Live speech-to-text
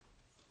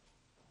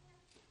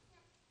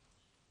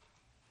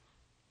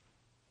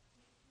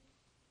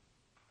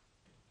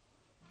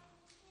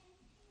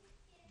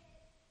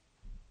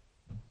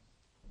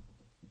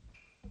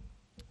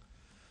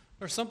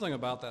There's something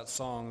about that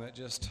song that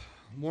just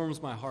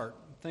warms my heart,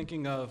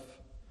 thinking of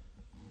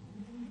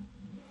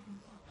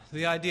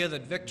the idea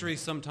that victory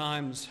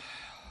sometimes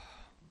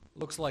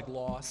looks like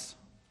loss.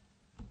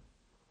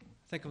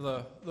 Think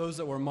of those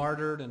that were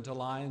martyred and to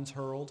lions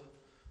hurled,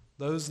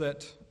 those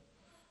that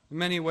in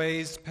many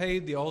ways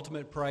paid the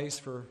ultimate price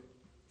for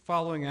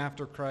following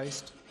after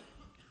Christ.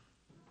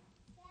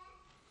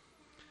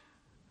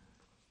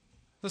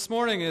 This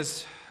morning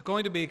is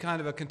going to be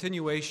kind of a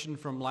continuation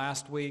from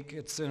last week.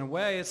 It's in a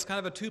way, it's kind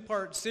of a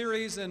two-part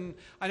series, and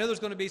I know there's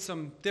going to be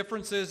some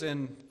differences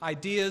in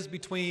ideas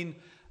between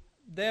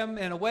them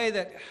in a way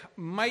that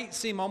might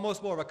seem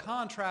almost more of a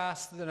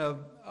contrast than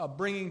a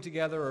bringing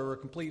together or a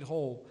complete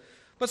whole.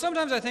 But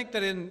sometimes I think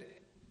that in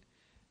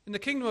the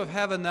kingdom of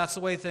heaven, that's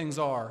the way things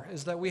are,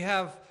 is that we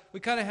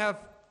kind of have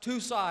two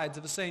sides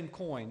of the same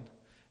coin.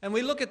 And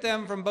we look at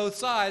them from both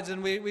sides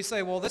and we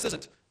say, well, this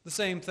isn't the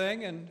same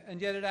thing, and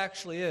yet it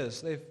actually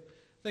is. I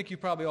think you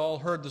probably all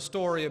heard the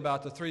story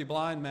about the three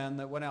blind men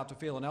that went out to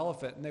feel an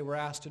elephant, and they were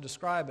asked to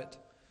describe it.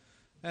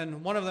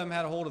 And one of them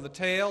had a hold of the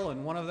tail,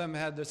 and one of them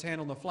had this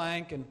hand on the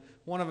flank, and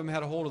one of them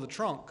had a hold of the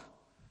trunk.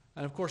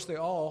 And of course, they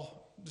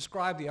all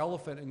described the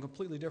elephant in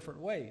completely different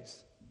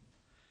ways.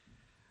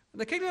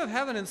 The kingdom of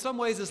heaven in some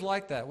ways is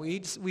like that.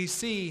 We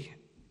see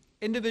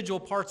individual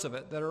parts of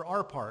it that are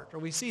our part, or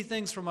we see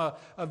things from a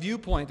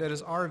viewpoint that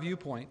is our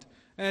viewpoint.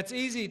 And it's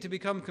easy to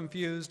become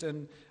confused,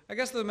 and I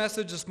guess the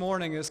message this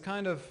morning is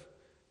kind of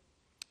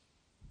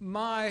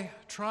my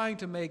trying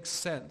to make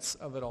sense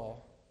of it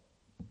all.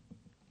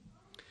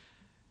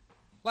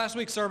 Last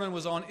week's sermon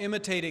was on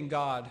imitating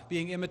God,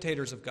 being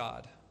imitators of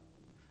God.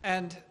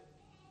 And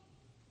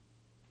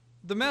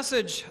the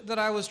message that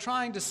I was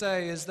trying to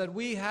say is that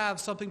we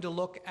have something to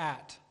look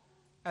at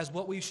as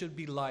what we should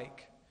be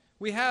like.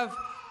 We have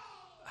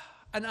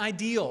an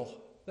ideal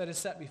that is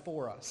set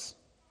before us.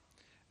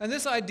 And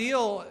this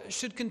ideal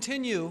should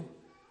continue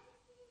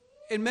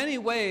in many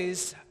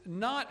ways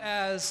not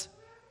as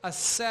a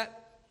set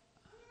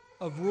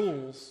of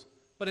rules,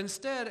 but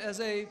instead as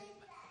a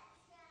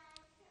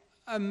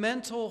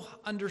mental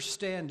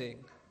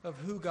understanding of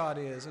who God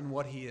is and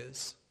what He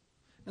is.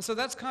 And so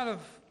that's kind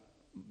of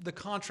the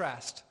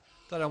contrast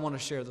that I want to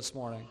share this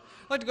morning.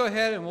 I'd like to go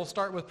ahead and we'll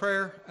start with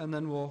prayer, and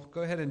then we'll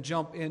go ahead and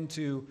jump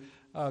into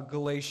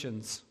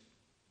Galatians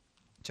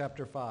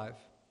chapter 5.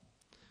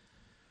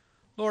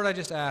 Lord, I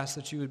just ask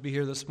that you would be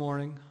here this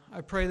morning.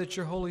 I pray that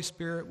your Holy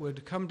Spirit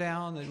would come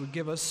down, that it would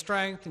give us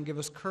strength and give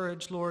us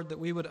courage, Lord, that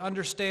we would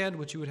understand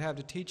what you would have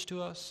to teach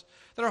to us,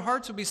 that our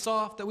hearts would be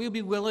soft, that we would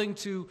be willing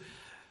to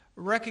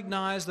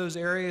recognize those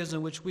areas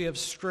in which we have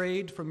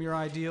strayed from your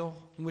ideal,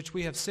 in which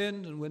we have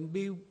sinned, and would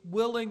be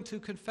willing to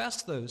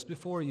confess those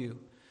before you.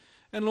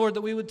 And Lord,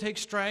 that we would take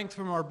strength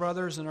from our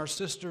brothers and our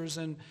sisters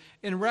in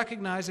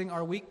recognizing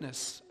our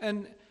weakness,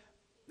 and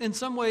in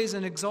some ways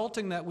in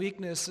exalting that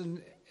weakness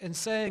and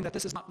saying that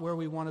this is not where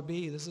we want to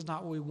be, this is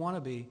not what we want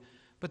to be,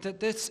 but that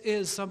this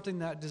is something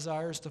that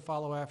desires to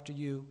follow after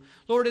you.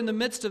 Lord, in the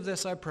midst of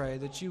this, I pray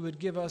that you would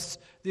give us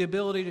the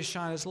ability to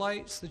shine as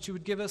lights, that you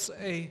would give us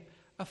a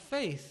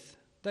faith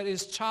that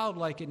is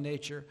childlike in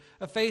nature,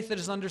 a faith that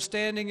is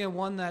understanding and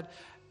one that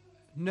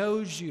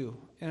knows you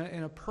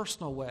in a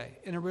personal way,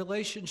 in a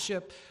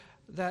relationship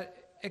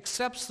that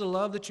accepts the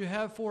love that you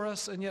have for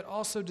us and yet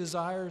also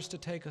desires to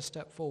take a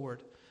step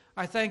forward.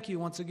 I thank you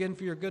once again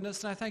for your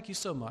goodness, and I thank you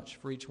so much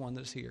for each one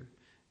that is here.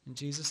 In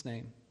Jesus'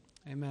 name,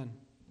 amen.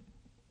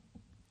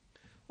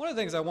 One of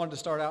the things I wanted to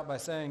start out by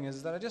saying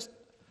is that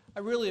I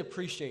really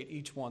appreciate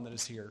each one that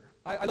is here.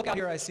 I look out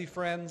here, I see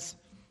friends,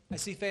 I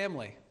see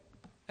family.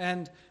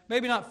 And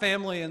maybe not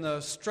family in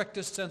the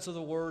strictest sense of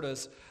the word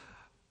as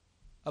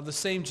of the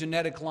same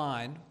genetic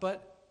line,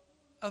 but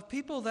of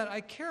people that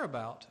I care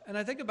about. And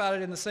I think about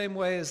it in the same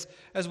way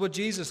as what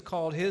Jesus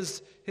called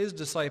his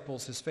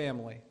disciples, his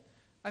family.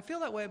 I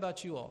feel that way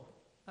about you all.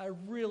 I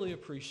really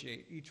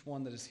appreciate each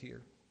one that is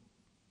here.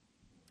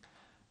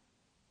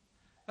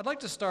 I'd like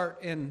to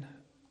start in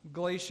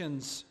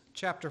Galatians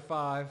chapter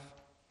 5.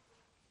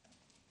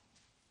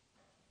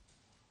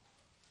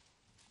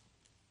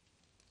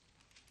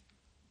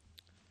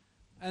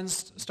 And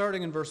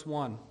starting in verse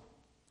 1.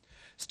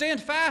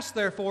 Stand fast,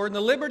 therefore, in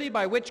the liberty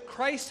by which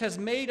Christ has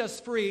made us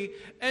free,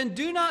 and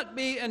do not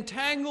be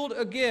entangled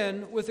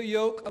again with a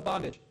yoke of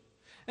bondage.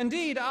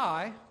 Indeed,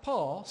 I,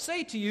 Paul,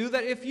 say to you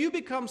that if you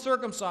become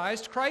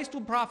circumcised, Christ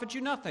will profit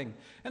you nothing.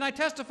 And I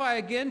testify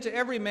again to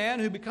every man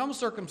who becomes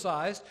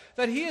circumcised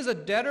that he is a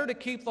debtor to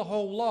keep the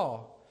whole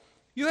law.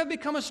 You have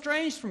become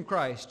estranged from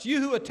Christ. You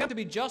who attempt to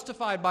be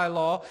justified by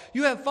law,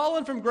 you have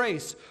fallen from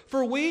grace.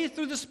 For we,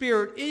 through the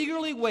Spirit,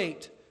 eagerly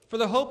wait for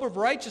the hope of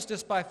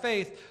righteousness by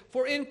faith.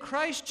 For in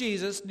Christ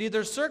Jesus,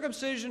 neither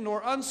circumcision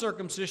nor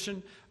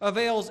uncircumcision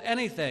avails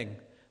anything,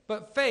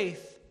 but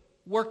faith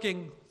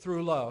working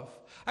through love.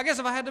 I guess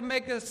if I had to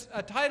make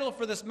a title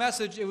for this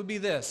message, it would be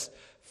this: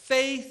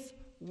 Faith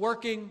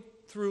Working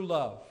Through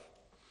Love.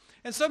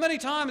 And so many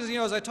times,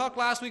 as I talked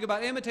last week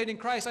about imitating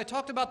Christ, I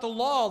talked about the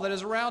law that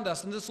is around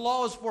us. And this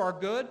law is for our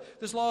good.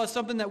 This law is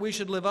something that we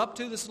should live up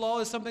to. This law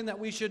is something that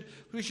we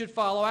should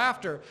follow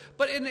after.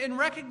 But in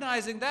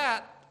recognizing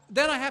that,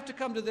 then I have to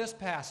come to this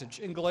passage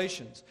in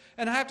Galatians.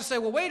 And I have to say,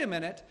 well, wait a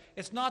minute.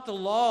 It's not the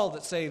law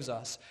that saves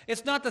us.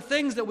 It's not the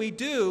things that we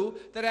do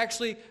that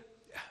actually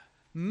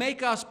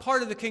make us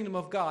part of the kingdom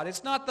of God.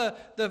 It's not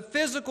the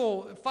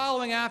physical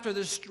following after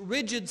this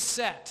rigid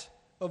set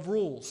of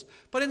rules.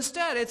 But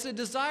instead, it's a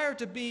desire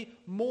to be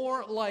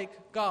more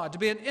like God, to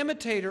be an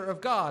imitator of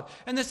God.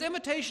 And this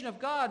imitation of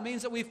God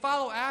means that we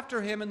follow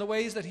after him in the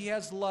ways that he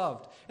has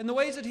loved, in the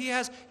ways that he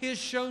has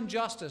shown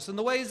justice, in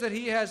the ways that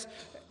he has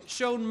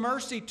shown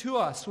mercy to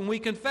us when we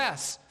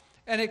confess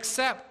and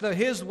accept that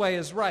his way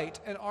is right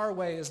and our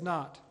way is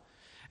not.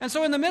 And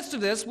so in the midst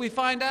of this, we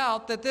find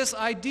out that this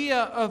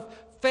idea of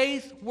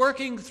faith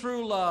working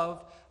through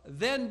love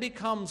then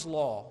becomes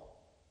law.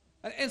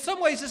 In some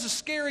ways, this is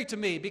scary to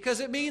me because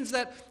it means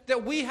that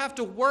we have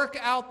to work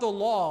out the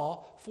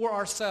law for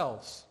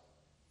ourselves.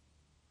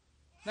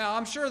 Now,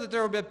 I'm sure that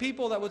there will be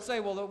people that would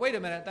say, well, wait a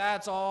minute,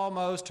 that's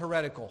almost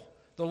heretical.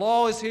 The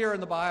law is here in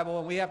the Bible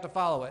and we have to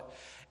follow it.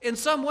 In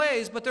some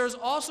ways, but there's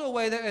also a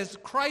way that as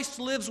Christ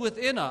lives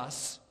within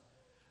us,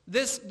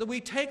 that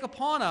we take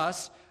upon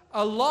us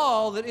a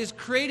law that is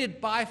created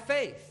by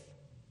faith.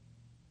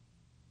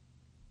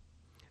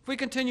 If we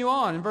continue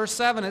on, in verse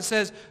 7 it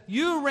says,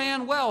 "You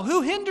ran well.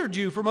 Who hindered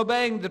you from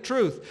obeying the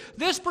truth?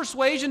 This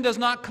persuasion does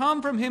not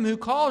come from him who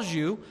calls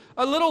you.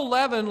 A little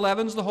leaven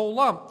leavens the whole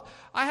lump.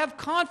 I have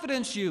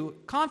confidence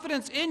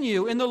in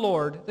you in the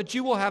Lord, that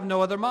you will have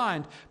no other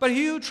mind. But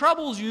he who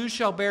troubles you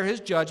shall bear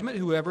his judgment,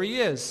 whoever he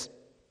is.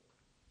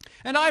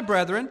 And I,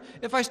 brethren,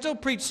 if I still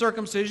preach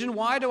circumcision,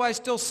 why do I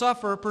still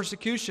suffer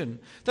persecution?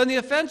 Then the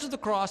offense of the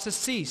cross has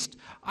ceased.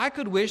 I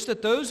could wish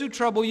that those who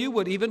trouble you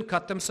would even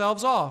cut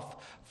themselves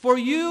off. For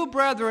you,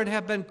 brethren,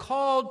 have been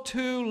called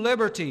to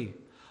liberty.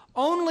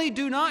 Only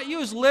do not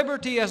use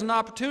liberty as an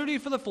opportunity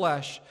for the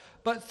flesh,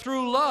 but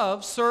through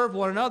love serve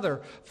one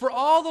another. For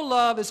all the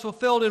love is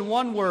fulfilled in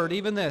one word,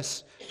 even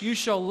this: you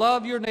shall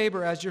love your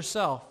neighbor as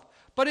yourself.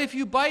 But if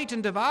you bite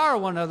and devour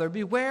one another,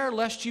 beware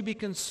lest you be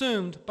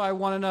consumed by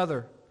one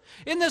another."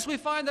 In this we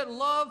find that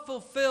love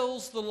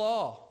fulfills the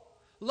law.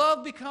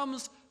 Love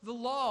becomes the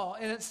law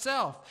in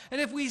itself. And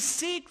if we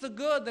seek the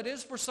good that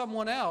is for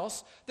someone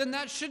else, then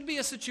that should be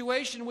a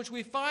situation in which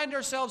we find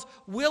ourselves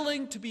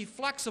willing to be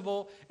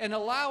flexible and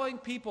allowing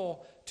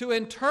people to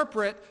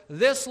interpret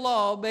this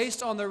law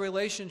based on their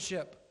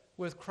relationship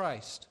with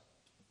Christ.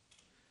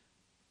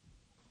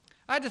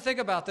 I had to think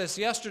about this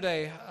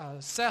yesterday.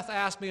 Seth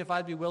asked me if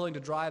I'd be willing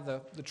to drive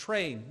the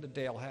train that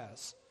Dale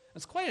has.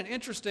 It's quite an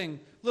interesting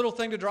little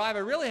thing to drive. I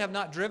really have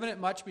not driven it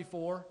much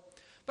before.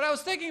 But I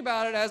was thinking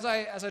about it as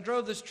I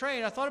drove this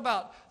train. I thought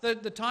about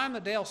the time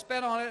that Dale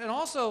spent on it, and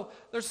also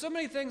there's so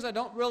many things I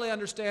don't really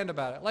understand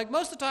about it. Like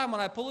most of the time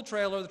when I pull a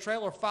trailer, the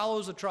trailer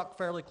follows the truck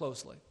fairly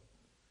closely.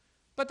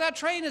 But that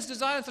train is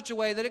designed in such a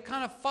way that it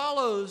kind of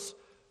follows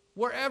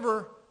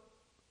wherever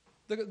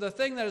the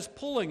thing that is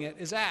pulling it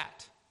is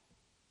at.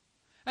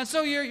 And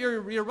so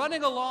you're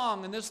running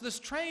along, and this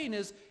train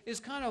is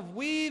kind of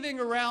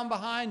weaving around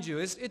behind you.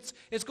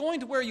 It's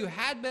going to where you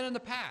had been in the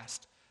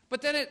past,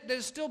 but then it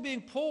is still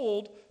being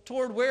pulled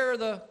toward where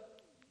the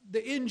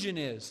engine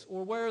is,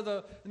 or where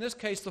in this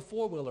case, the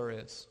four-wheeler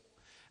is.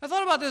 I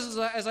thought about this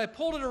as I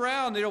pulled it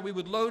around. We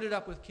would load it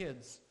up with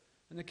kids,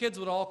 and the kids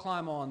would all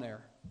climb on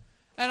there.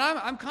 And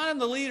I'm kind of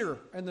the leader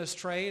in this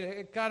train.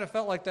 It kind of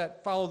felt like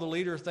that follow the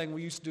leader thing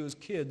we used to do as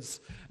kids,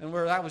 and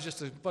where that was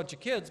just a bunch of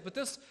kids. But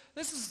this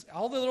is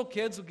all the little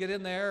kids would get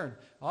in there, and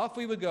off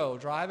we would go,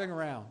 driving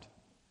around.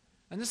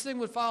 And this thing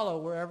would follow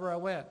wherever I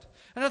went.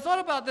 And I thought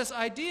about this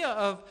idea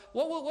of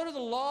what are the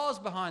laws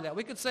behind that?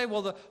 We could say,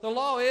 well, the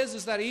law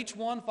is that each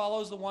one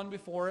follows the one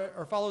before it,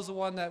 or follows the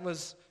one that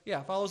was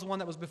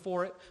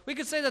before it. We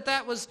could say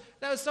that was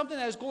something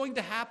that is going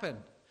to happen.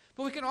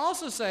 But we can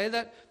also say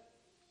that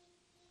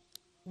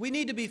we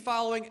need to be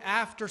following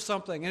after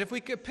something. And if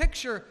we could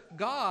picture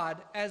God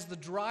as the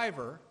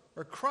driver,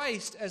 or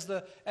Christ as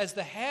the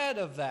head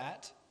of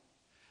that,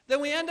 then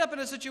we end up in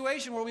a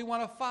situation where we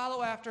want to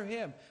follow after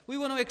him. We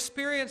want to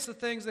experience the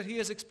things that he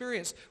has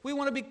experienced. We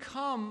want to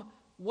become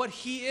what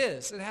he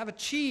is and have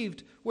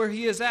achieved where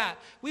he is at.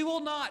 We will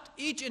not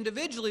each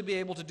individually be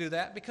able to do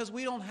that because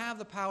we don't have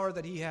the power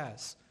that he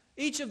has.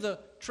 Each of the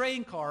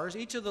train cars,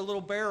 each of the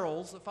little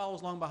barrels that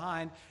follows along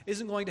behind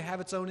isn't going to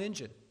have its own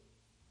engine.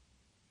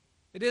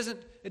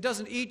 It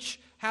doesn't each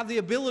have the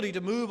ability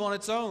to move on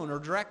its own or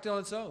direct on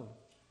its own.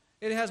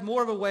 It has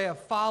more of a way of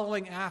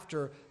following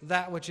after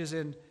that which is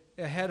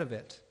ahead of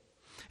it.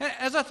 And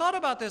as I thought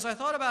about this, I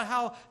thought about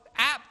how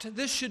apt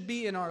this should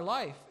be in our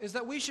life, is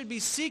that we should be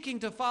seeking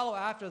to follow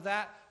after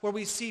that where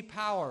we see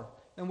power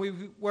and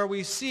where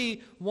we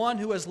see one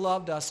who has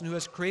loved us and who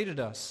has created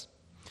us.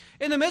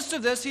 In the midst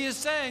of this, he is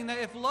saying that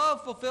if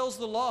love fulfills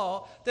the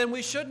law, then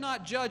we should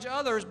not judge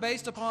others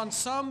based upon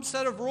some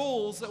set of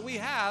rules that we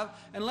have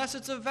unless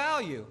it's of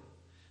value.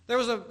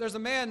 There's a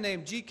man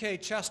named G.K.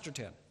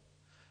 Chesterton,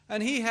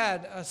 and he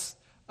had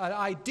an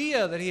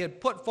idea that he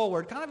had put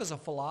forward kind of as a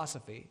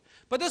philosophy.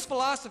 But this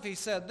philosophy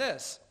said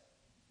this,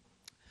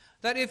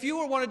 that if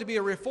you wanted to be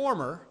a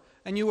reformer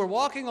and you were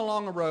walking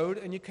along a road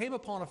and you came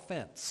upon a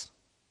fence,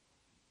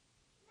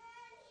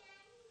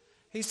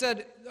 he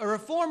said a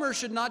reformer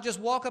should not just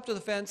walk up to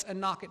the fence and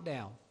knock it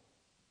down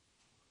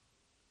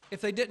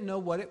if they didn't know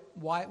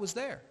why it was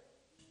there.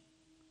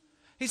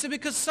 He said,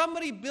 because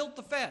somebody built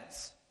the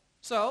fence.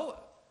 So,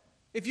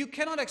 if you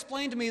cannot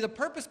explain to me the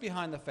purpose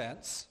behind the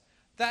fence,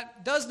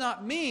 that does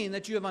not mean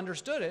that you have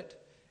understood it.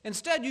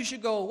 Instead, you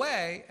should go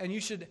away and you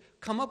should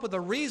come up with a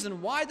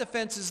reason why the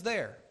fence is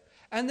there.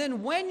 And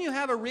then when you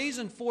have a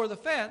reason for the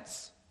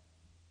fence,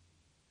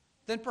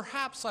 then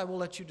perhaps I will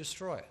let you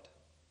destroy it.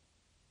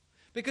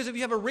 Because if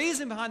you have a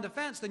reason behind the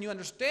fence, then you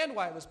understand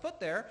why it was put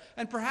there,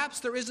 and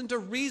perhaps there isn't a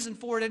reason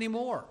for it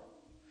anymore.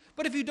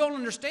 But if you don't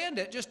understand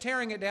it, just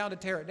tearing it down to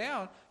tear it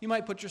down, you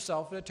might put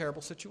yourself in a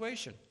terrible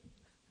situation.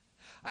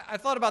 I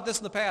thought about this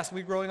in the past.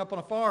 We growing up on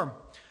a farm.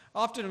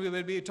 Often we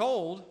would be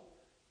told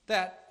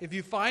that if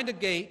you find a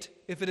gate,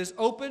 if it is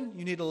open,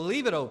 you need to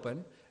leave it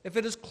open. If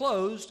it is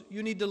closed,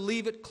 you need to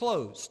leave it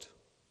closed.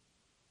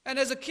 And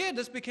as a kid,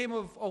 this became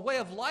a way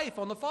of life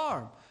on the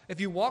farm. If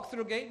you walked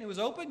through a gate and it was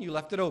open, you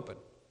left it open.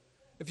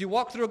 If you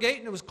walked through a gate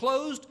and it was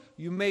closed,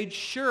 you made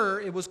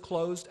sure it was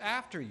closed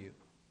after you.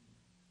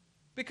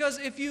 Because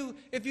if you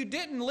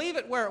didn't leave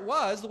it where it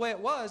was, the way it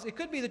was, it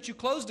could be that you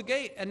closed the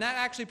gate and that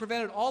actually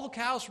prevented all the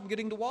cows from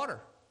getting to water.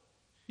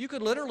 You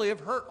could literally have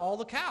hurt all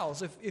the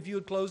cows if you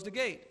had closed the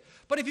gate.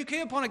 But if you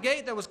came upon a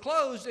gate that was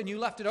closed and you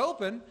left it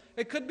open,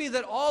 it could be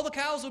that all the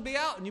cows would be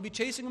out and you'd be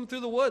chasing them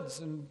through the woods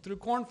and through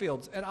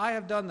cornfields. And I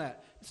have done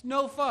that. It's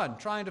no fun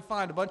trying to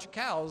find a bunch of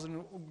cows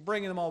and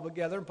bringing them all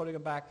together and putting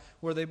them back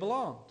where they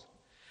belonged.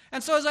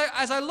 And so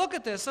as I look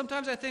at this,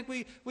 sometimes I think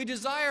we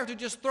desire to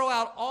just throw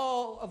out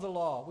all of the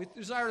law. We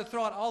desire to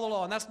throw out all the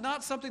law, and that's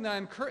not something that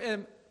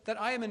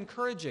I am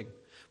encouraging.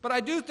 But I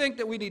do think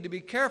that we need to be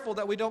careful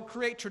that we don't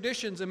create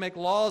traditions and make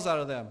laws out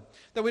of them,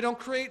 that we don't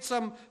create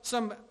some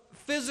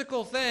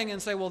physical thing and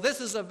say, well,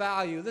 this is a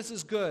value, this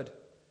is good.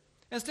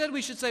 Instead,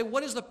 we should say,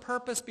 what is the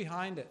purpose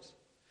behind it?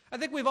 I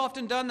think we've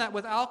often done that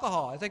with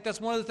alcohol. I think that's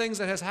one of the things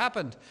that has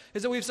happened,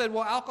 is that we've said,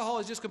 well, alcohol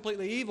is just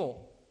completely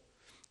evil.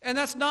 And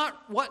that's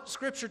not what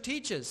Scripture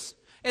teaches.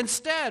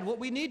 Instead, what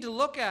we need to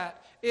look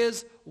at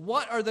is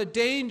what are the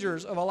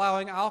dangers of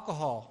allowing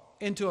alcohol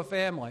into a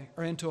family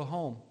or into a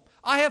home.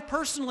 I have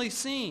personally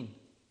seen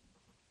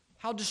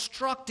how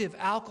destructive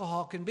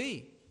alcohol can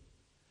be.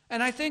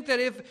 And I think that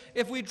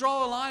if we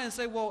draw a line and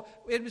say, well,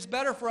 it is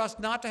better for us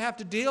not to have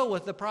to deal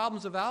with the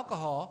problems of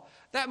alcohol,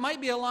 that might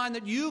be a line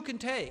that you can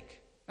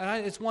take.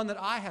 And it's one that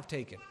I have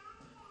taken.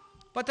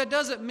 But that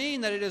doesn't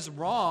mean that it is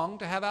wrong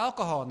to have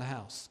alcohol in the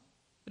house.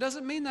 It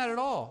doesn't mean that at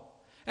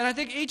all. And I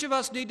think each of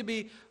us need to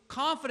be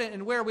confident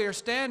in where we are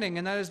standing,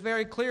 and that is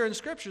very clear in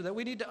Scripture, that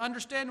we need to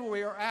understand where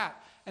we are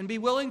at and be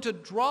willing to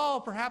draw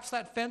perhaps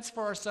that fence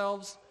for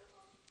ourselves,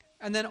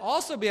 and then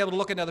also be able to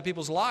look into other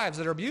people's lives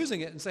that are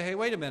abusing it and say, hey,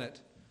 wait a minute.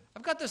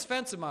 I've got this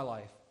fence in my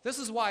life. This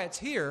is why it's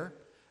here,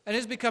 and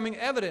it's becoming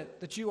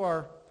evident that you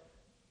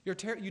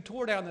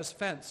tore down this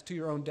fence to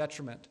your own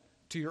detriment,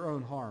 to your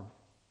own harm.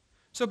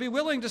 So be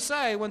willing to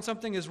say when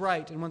something is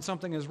right and when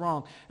something is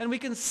wrong. And we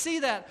can see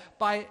that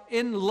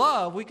in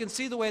love, we can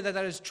see the way that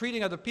is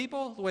treating other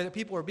people, the way that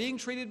people are being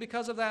treated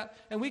because of that,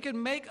 and we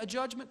can make a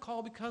judgment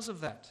call because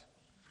of that.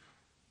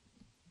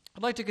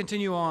 I'd like to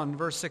continue on,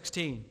 verse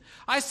 16.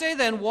 I say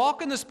then,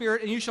 walk in the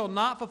Spirit, and you shall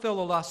not fulfill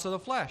the lusts of the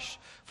flesh.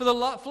 For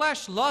the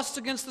flesh lusts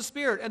against the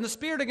Spirit, and the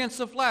Spirit against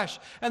the flesh.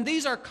 And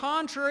these are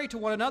contrary to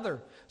one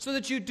another, so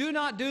that you do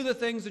not do the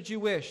things that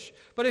you wish.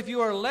 But if you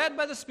are led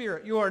by the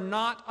Spirit, you are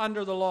not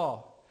under the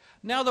law.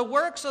 Now the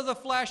works of the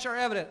flesh are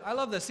evident. I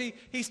love this.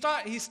 He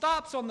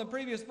stops on the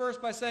previous verse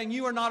by saying,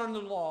 you are not under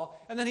the law.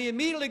 And then he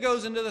immediately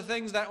goes into the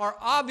things that are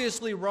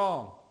obviously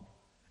wrong.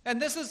 And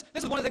this is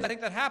one of the things I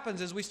think that happens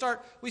is we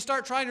start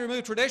trying to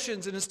remove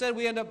traditions, and instead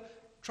we end up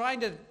trying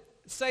to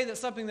say that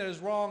something that is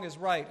wrong is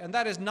right. And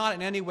that is not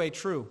in any way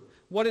true.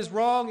 What is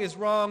wrong,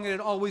 and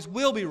it always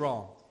will be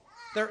wrong.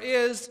 There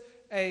is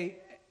a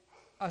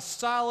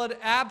solid,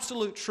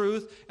 absolute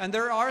truth, and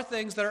there are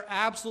things that are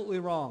absolutely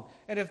wrong.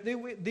 And if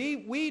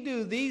we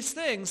do these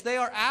things, they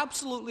are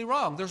absolutely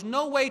wrong. There's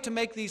no way to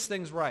make these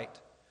things right.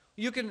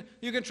 You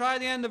can try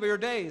the end of your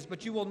days,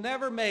 but you will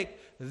never make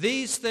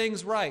these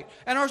things right.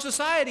 And our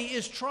society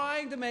is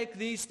trying to make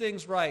these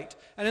things right.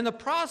 And in the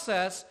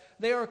process,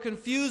 they are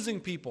confusing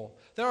people.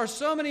 There are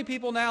so many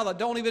people now that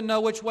don't even know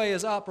which way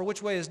is up or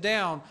which way is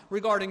down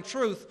regarding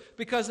truth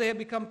because they have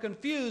become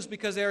confused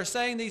because they are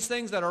saying these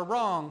things that are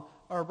wrong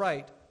are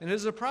right. And it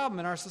is a problem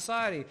in our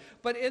society.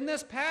 But in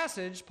this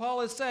passage,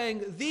 Paul is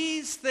saying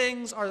these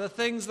things are the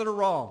things that are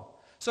wrong.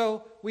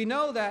 So we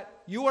know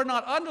that you are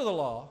not under the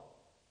law,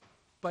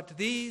 but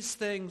these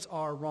things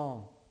are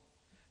wrong.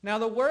 Now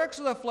the works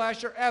of the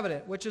flesh are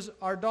evident, which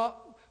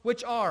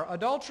are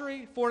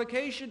adultery,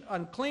 fornication,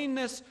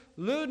 uncleanness,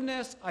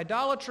 lewdness,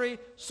 idolatry,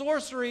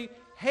 sorcery,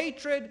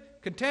 hatred,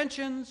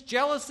 contentions,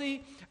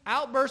 jealousy,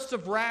 outbursts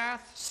of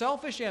wrath,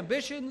 selfish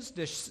ambitions,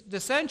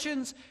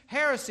 dissensions,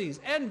 heresies,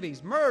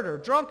 envies, murder,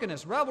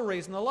 drunkenness,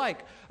 revelries, and the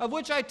like, of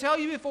which I tell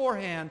you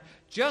beforehand,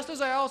 just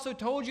as I also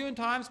told you in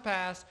times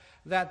past,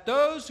 that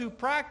those who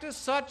practice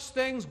such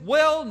things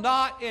will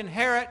not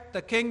inherit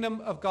the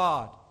kingdom of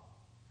God.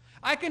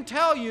 I can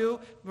tell you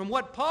from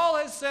what Paul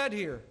has said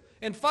here,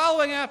 and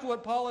following after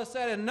what Paul has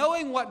said, and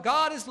knowing what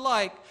God is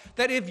like,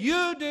 that if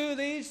you do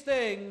these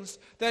things,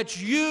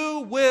 that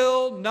you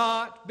will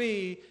not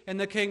be in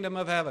the kingdom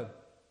of heaven.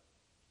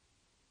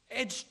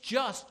 It's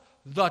just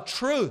the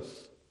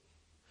truth.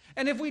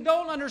 And if we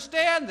don't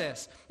understand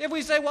this, if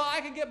we say, well, I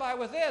can get by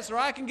with this, or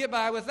I can get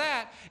by with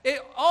that,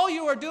 all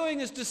you are doing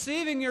is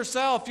deceiving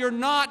yourself. You're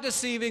not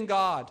deceiving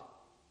God.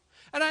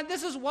 And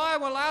this is why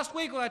last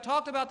week when I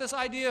talked about this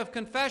idea of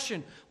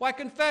confession, why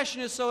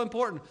confession is so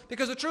important.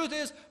 Because the truth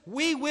is,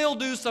 we will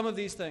do some of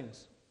these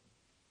things.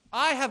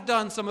 I have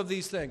done some of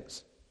these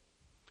things.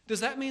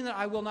 Does that mean that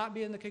I will not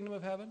be in the kingdom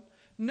of heaven?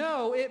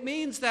 No, it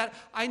means that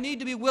I need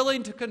to be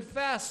willing to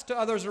confess to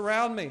others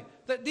around me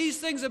that these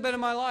things have been in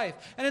my life.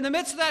 And in the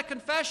midst of that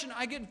confession,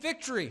 I get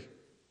victory.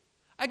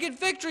 I get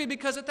victory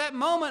because at that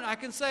moment I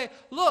can say,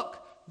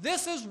 look,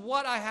 this is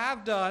what I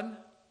have done,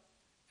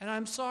 and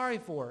I'm sorry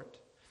for it.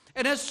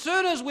 And as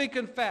soon as we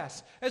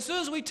confess, as soon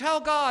as we tell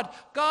God,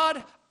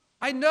 God,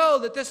 I know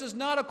that this is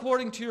not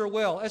according to your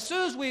will. As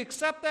soon as we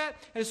accept that,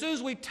 as soon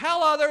as we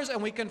tell others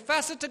and we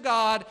confess it to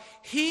God,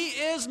 he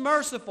is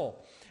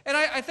merciful. And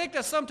I think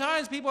that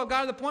sometimes people have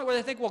gotten to the point where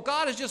they think, well,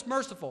 God is just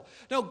merciful.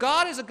 No,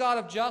 God is a God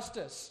of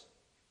justice.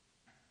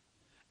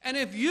 And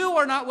if you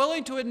are not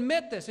willing to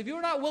admit this, if you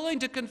are not willing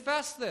to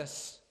confess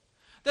this,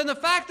 then the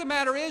fact of the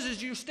matter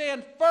is you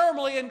stand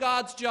firmly in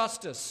God's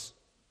justice.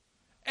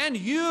 And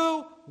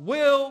you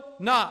will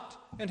not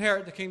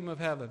inherit the kingdom of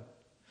heaven.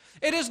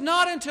 It is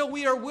not until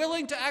we are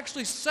willing to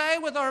actually say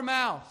with our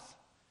mouth,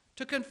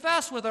 to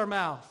confess with our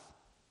mouth,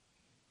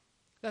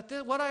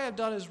 that what I have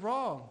done is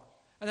wrong,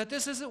 and that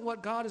this isn't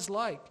what God is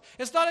like.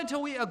 It's not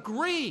until we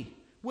agree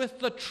with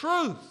the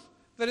truth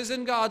that is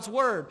in God's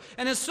word.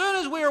 And as soon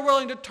as we are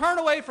willing to turn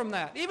away from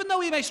that, even though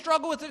we may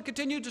struggle with it,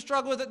 continue to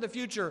struggle with it in the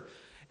future,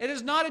 it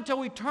is not until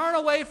we turn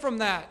away from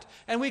that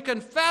and we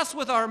confess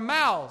with our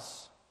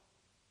mouths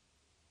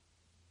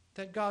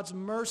that God's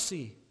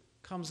mercy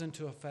comes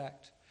into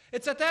effect.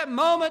 It's at that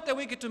moment that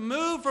we get to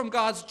move from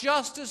God's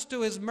justice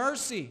to his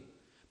mercy.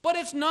 But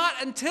it's not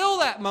until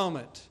that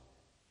moment.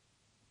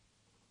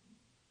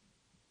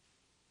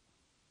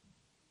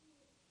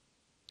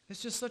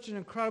 It's just such an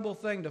incredible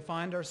thing to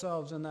find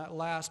ourselves in that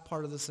last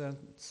part of the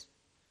sentence.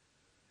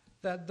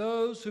 That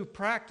those who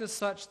practice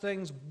such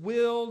things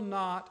will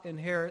not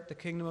inherit the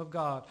kingdom of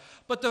God.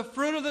 But the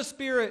fruit of the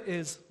Spirit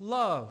is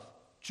love,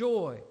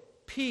 joy,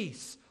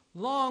 peace,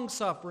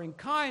 long-suffering,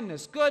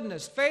 kindness,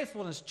 goodness,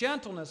 faithfulness,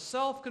 gentleness,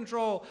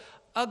 self-control.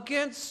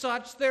 Against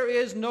such there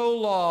is no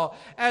law.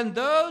 And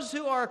those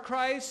who are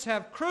Christ's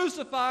have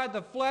crucified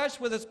the flesh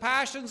with its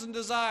passions and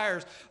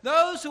desires.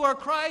 Those who are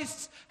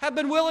Christ's have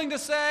been willing to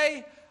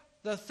say,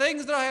 the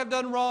things that I have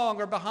done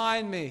wrong are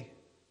behind me.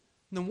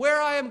 And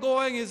where I am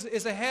going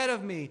is ahead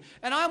of me.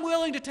 And I'm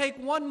willing to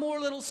take one more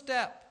little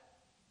step.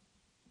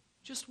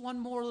 Just one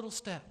more little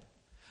step.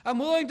 I'm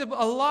willing to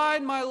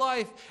align my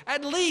life,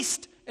 at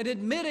least in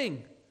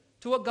admitting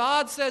to what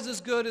God says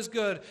is good,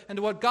 and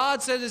to what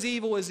God says is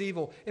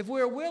evil. If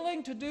we're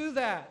willing to do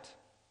that,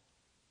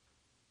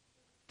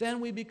 then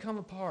we become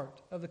a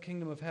part of the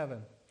kingdom of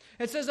heaven.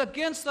 It says,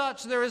 against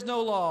such there is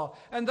no law,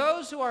 and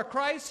those who are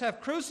Christ's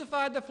have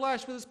crucified the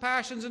flesh with its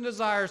passions and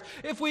desires.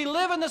 If we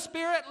live in the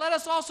Spirit, let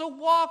us also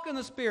walk in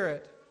the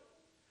Spirit.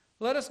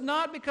 Let us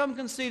not become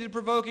conceited,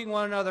 provoking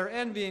one another,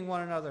 envying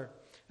one another.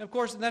 And of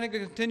course, then it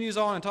continues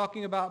on and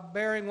talking about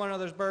bearing one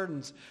another's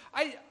burdens.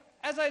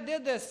 As I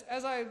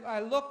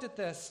looked at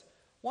this,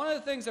 one of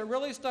the things that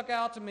really stuck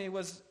out to me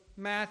was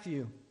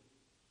Matthew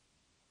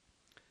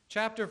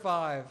chapter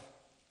 5.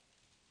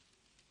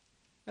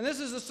 And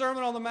this is the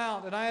Sermon on the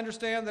Mount, and I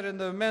understand that in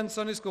the men's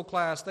Sunday school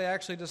class they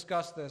actually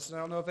discussed this, and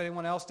I don't know if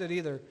anyone else did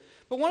either.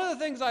 But one of the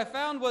things I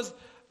found was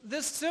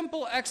this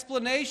simple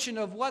explanation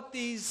of what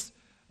the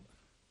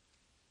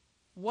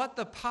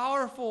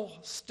powerful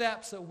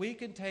steps that we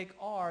can take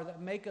are that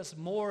make us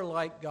more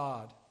like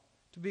God,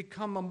 to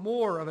become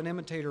more of an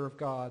imitator of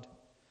God.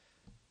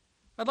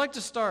 I'd like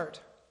to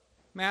start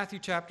Matthew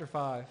chapter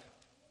 5.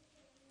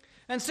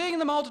 And seeing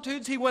the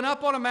multitudes, he went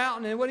up on a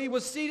mountain, and when he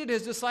was seated,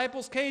 his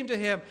disciples came to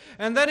him.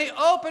 And then he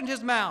opened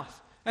his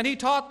mouth, and he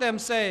taught them,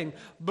 saying,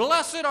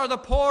 Blessed are the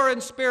poor in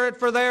spirit,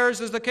 for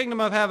theirs is the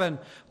kingdom of heaven.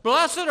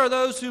 Blessed are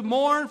those who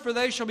mourn, for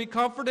they shall be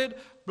comforted.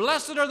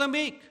 Blessed are the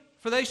meek,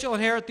 for they shall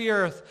inherit the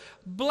earth.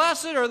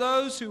 Blessed are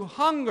those who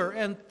hunger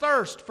and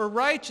thirst for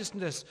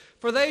righteousness,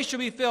 for they shall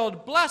be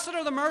filled. Blessed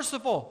are the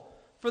merciful,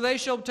 for they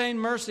shall obtain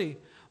mercy.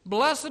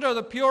 Blessed are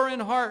the pure in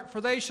heart, for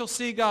they shall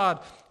see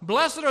God.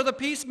 Blessed are the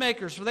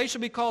peacemakers, for they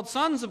shall be called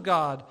sons of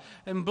God.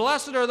 And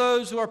blessed are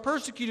those who are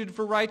persecuted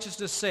for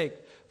righteousness' sake,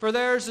 for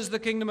theirs is the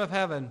kingdom of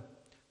heaven.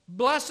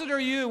 Blessed are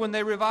you when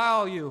they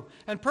revile you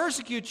and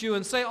persecute you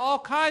and say all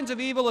kinds of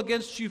evil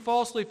against you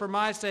falsely for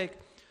my sake.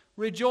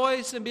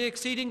 Rejoice and be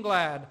exceeding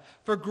glad,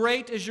 for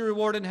great is your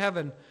reward in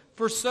heaven.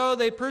 For so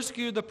they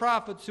persecuted the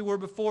prophets who were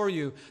before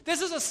you.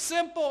 This is a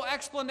simple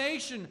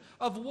explanation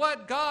of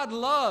what God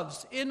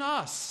loves in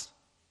us.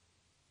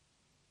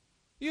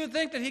 You would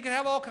think that he could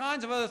have all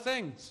kinds of other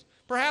things.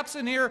 Perhaps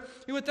in here,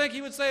 you would think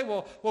he would say,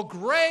 well,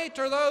 great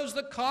are those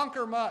that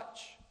conquer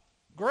much.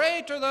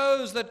 Great are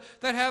those that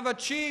have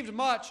achieved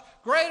much.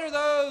 Great are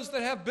those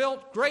that have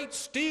built great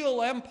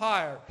steel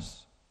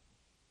empires.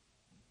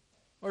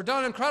 Or done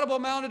an incredible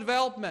amount of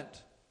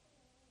development.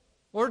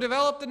 Or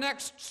developed the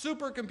next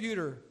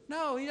supercomputer.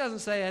 No, he doesn't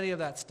say any of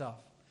that stuff.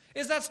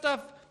 Is that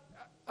stuff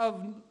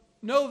of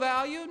no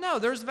value? No,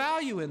 there's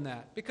value in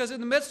that. Because in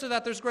the midst of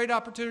that, there's great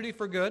opportunity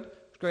for good.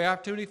 There's great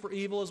opportunity for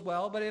evil as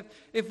well. But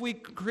if we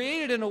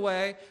create it in a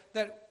way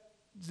that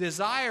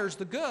desires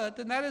the good,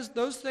 then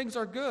those things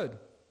are good.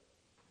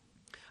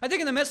 I think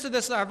in the midst of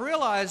this, I've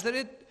realized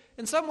that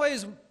in some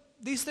ways,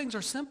 these things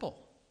are simple.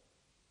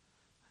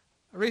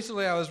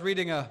 Recently, I was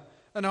reading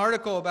an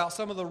article about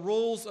some of the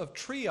rules of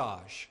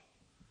triage.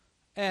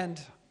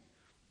 And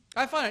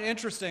I find it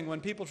interesting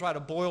when people try to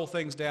boil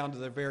things down to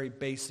their very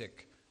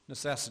basic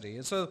necessity.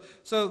 And so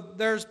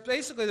there's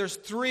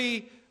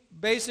three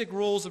basic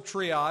rules of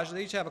triage.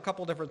 They each have a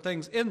couple different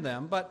things in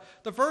them. But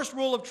the first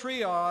rule of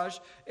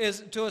triage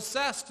is to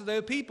assess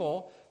the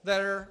people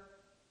that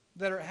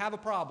have a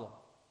problem.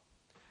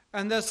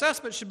 And the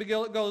assessment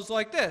goes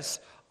like this.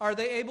 Are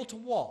they able to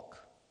walk?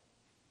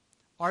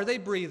 Are they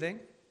breathing?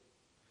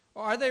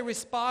 Or are they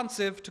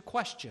responsive to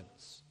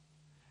questions?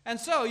 And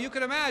so you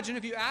can imagine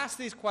if you ask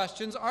these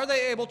questions, are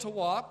they able to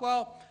walk?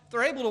 Well, if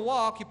they're able to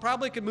walk, you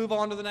probably can move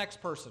on to the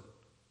next person.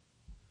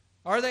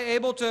 Are they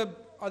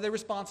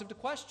responsive to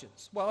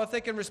questions? Well, if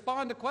they can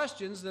respond to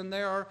questions, then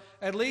they are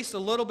at least a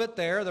little bit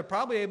there. They're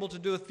probably able to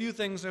do a few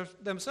things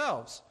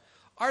themselves.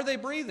 Are they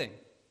breathing?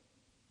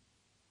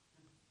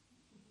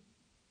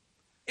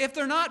 If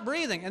they're not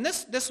breathing, and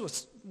this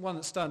was one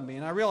that stunned me,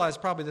 and I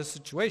realized probably this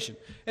situation.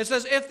 It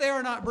says, if they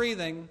are not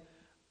breathing,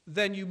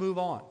 then you move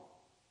on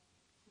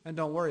and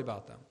don't worry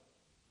about them.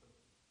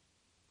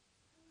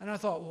 And I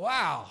thought,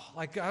 wow,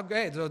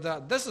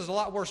 this is a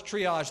lot worse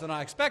triage than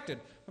I expected.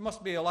 There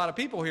must be a lot of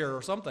people here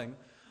or something.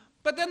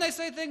 But then they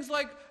say things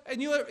like,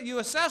 and you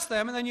assess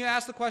them, and then you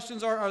ask the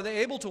questions, are they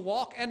able to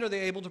walk and are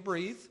they able to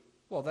breathe?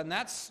 Well, then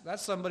that's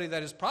somebody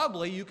that is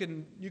probably you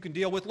can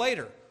deal with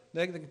later.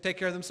 They can take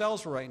care of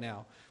themselves for right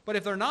now. But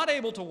if they're not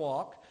able to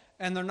walk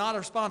and they're not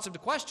responsive to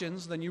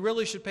questions, then you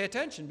really should pay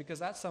attention because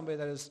that's somebody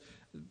that is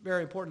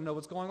very important to know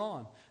what's going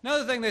on.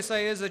 Another thing they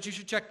say is that you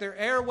should check their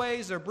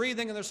airways, their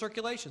breathing, and their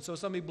circulation. So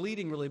somebody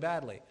bleeding really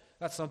badly,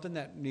 that's something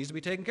that needs to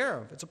be taken care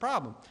of. It's a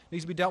problem. It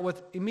needs to be dealt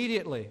with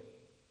immediately.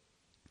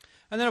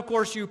 And then, of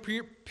course, you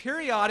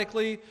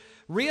periodically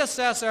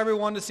reassess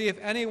everyone to see if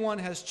anyone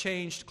has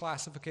changed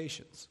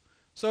classifications.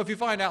 So if you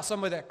find out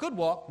somebody that could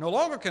walk no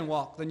longer can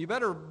walk, then you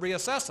better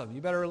reassess them.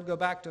 You better go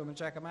back to them and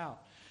check them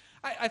out.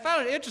 I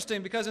found it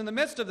interesting because in the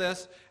midst of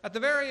this, at the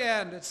very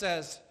end, it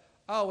says,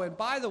 oh, and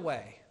by the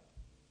way,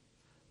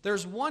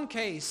 there's one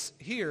case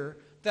here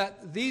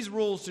that these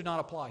rules do not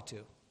apply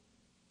to,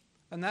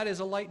 and that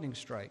is a lightning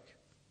strike.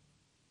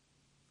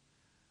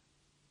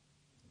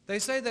 They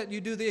say that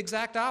you do the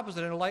exact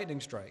opposite in a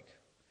lightning strike,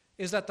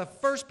 is that the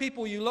first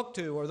people you look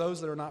to are those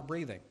that are not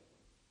breathing.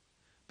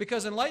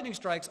 Because in lightning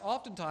strikes,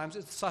 oftentimes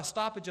it's a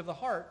stoppage of the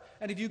heart,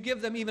 and if you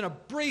give them even a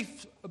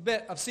brief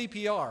bit of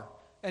CPR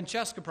and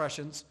chest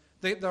compressions,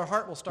 their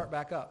heart will start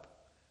back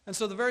up. And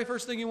so the very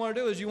first thing you want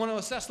to do is you want to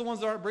assess the ones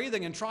that aren't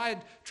breathing and try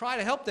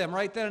to help them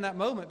right then in that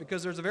moment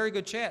because there's a very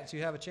good chance you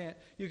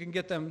can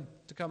get them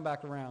to come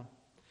back around.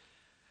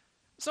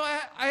 So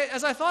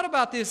as I thought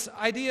about this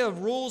idea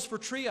of rules for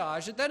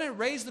triage, then it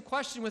raised the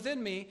question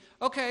within me,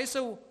 okay,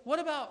 so what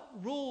about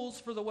rules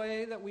for the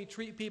way that we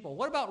treat people?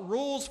 What about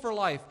rules for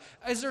life?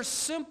 Is there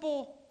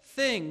simple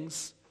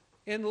things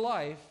in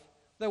life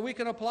that we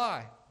can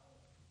apply?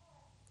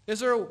 Is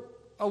there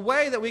a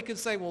way that we can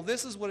say, well,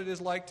 this is what it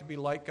is like to be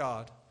like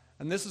God,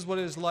 and this is what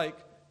it is like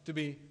to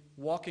be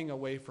walking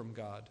away from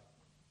God?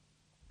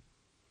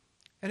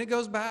 And it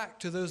goes back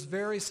to those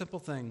very simple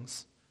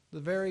things. The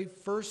very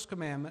first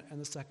commandment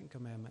and the second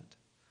commandment.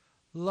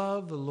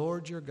 Love the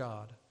Lord your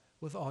God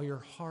with all your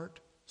heart,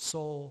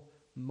 soul,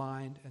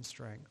 mind, and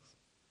strength.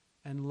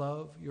 And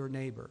love your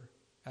neighbor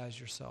as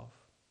yourself.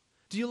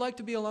 Do you like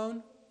to be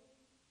alone?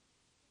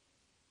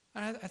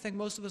 And I think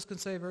most of us can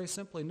say very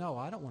simply, no,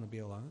 I don't want to be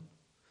alone.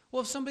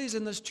 Well, if somebody's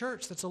in this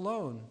church that's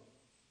alone,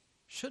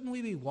 shouldn't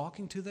we be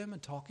walking to them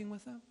and talking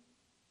with them?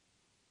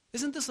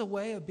 Isn't this a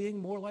way of being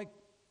more like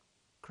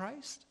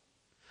Christ?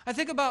 I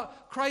think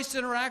about Christ's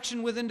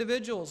interaction with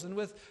individuals and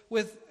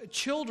with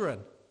children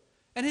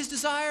and his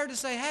desire to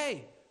say,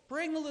 hey,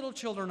 bring the little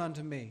children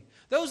unto me.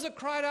 Those that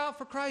cried out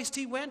for Christ,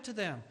 he went to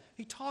them.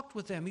 He talked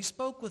with them. He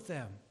spoke with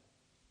them.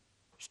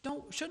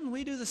 Shouldn't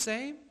we do the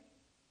same?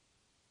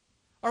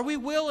 Are we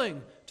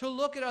willing to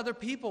look at other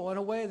people in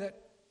a way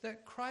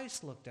that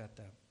Christ looked at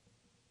them?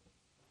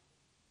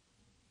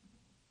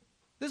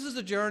 This is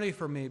a journey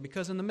for me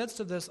because in the midst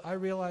of this, I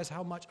realize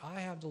how much I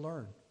have to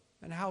learn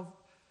and how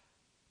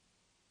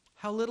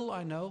little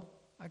I know,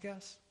 I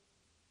guess.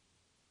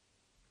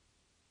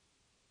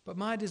 But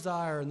my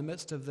desire in the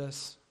midst of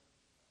this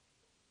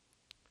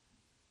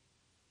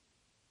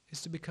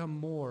is to become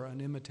more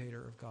an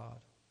imitator of God,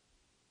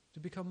 to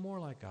become more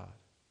like God,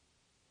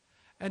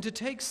 and to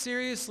take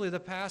seriously the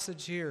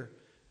passage here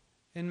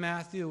in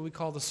Matthew we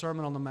call the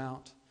Sermon on the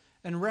Mount,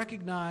 and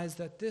recognize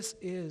that this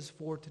is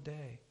for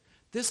today.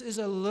 This is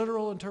a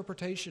literal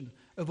interpretation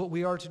of what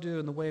we are to do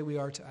and the way we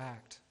are to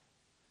act.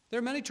 There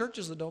are many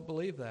churches that don't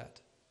believe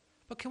that.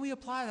 But can we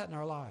apply that in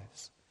our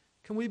lives?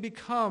 Can we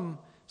become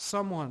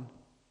someone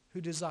who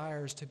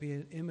desires to be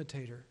an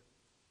imitator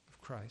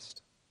of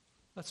Christ?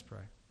 Let's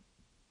pray.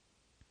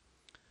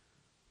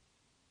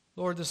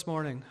 Lord, this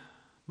morning,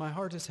 my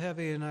heart is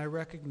heavy and I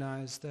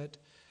recognize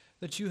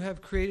that you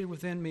have created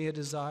within me a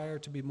desire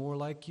to be more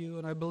like you,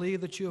 and I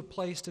believe that you have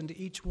placed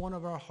into each one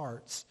of our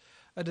hearts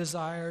a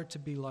desire to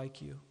be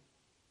like you,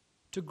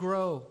 to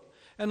grow.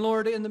 And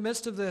Lord, in the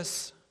midst of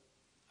this,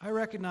 I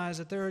recognize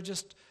that there are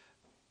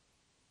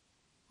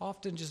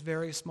often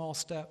very small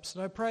steps.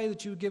 And I pray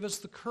that you would give us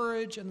the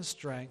courage and the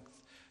strength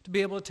to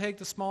be able to take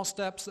the small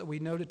steps that we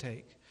know to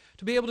take,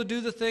 to be able to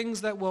do the things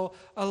that will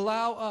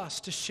allow us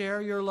to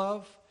share your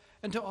love,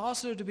 and to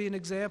also to be an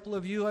example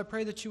of you. I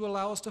pray that you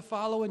allow us to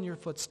follow in your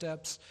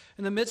footsteps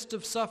in the midst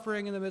of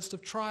suffering, in the midst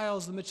of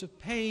trials, in the midst of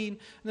pain,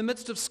 in the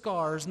midst of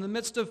scars, in the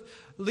midst of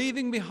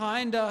leaving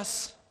behind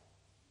us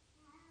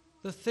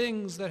the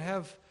things that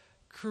have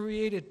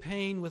created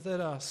pain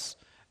within us,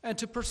 and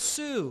to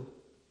pursue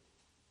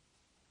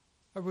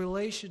a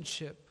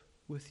relationship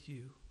with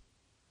you.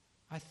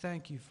 I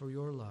thank you for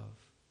your love.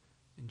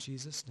 In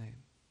Jesus'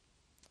 name,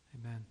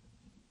 amen.